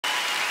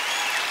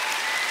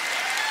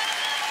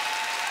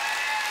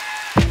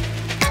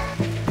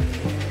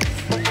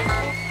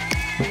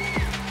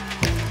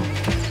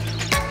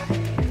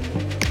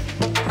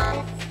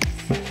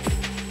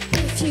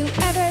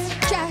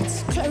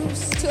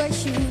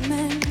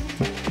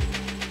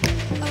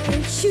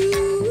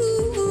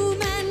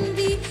human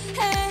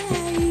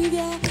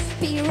behavior.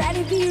 Be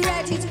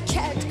ready to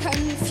get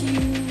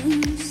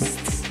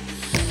confused.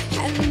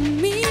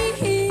 And me,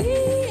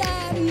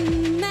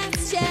 I'm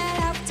messed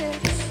after.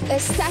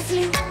 There's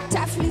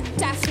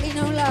definitely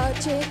no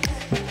logic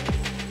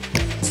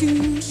to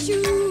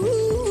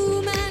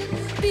human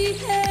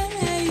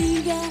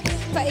behavior,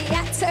 but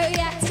yet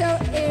so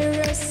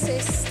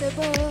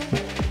irresistible.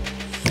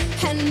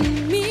 And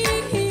me,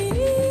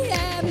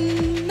 I'm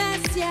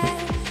messed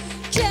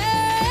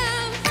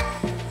jam,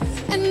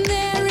 and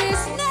there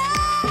is no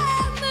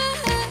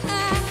more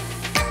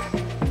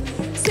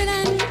sit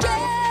and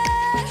guarantee.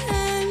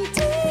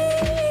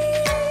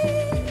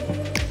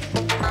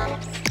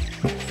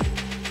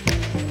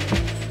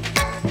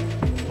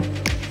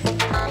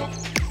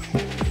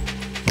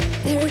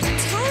 They're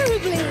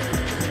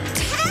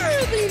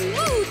terribly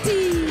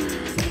moody.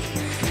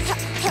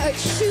 Her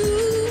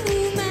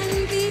human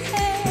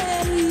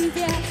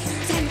behavior.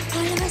 Then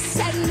all of a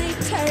sudden they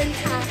turn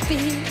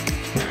happy.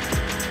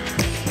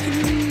 And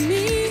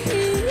me,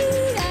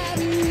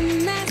 I'm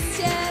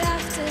messed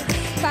after.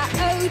 But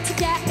to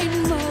get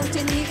involved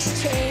in the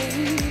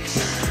exchange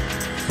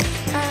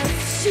of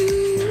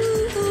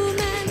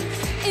human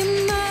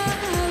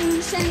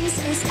emotions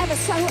is ever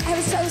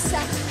so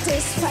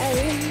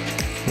satisfying.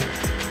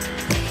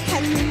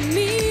 And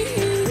me,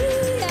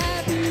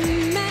 I'm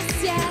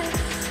messed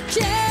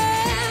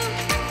jam,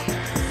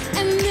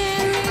 and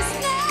there is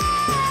no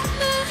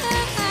more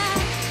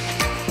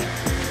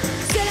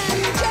still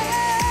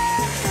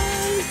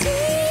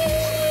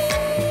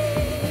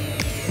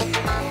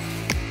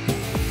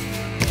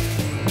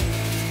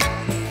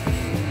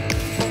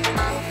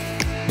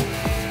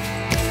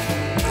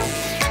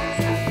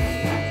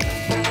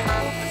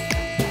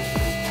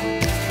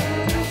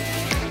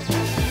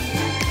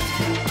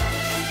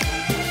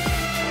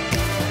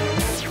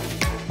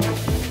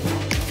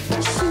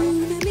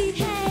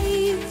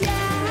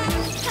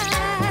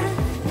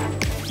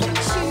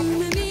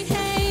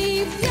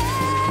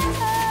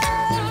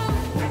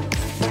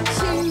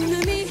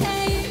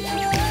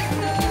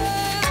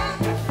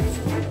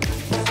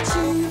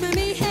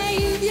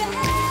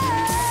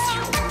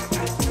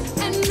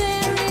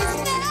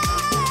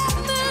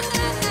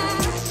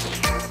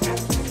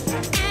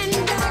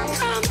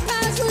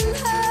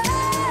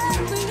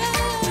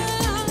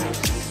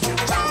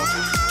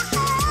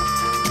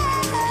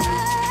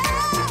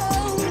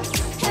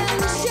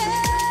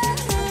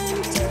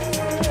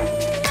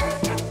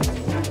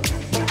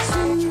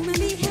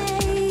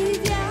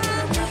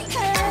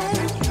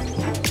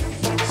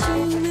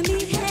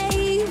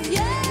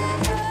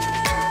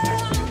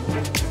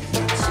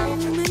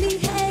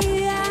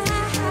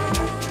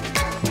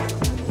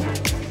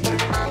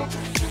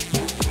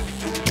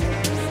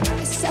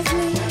I'm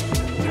lovely.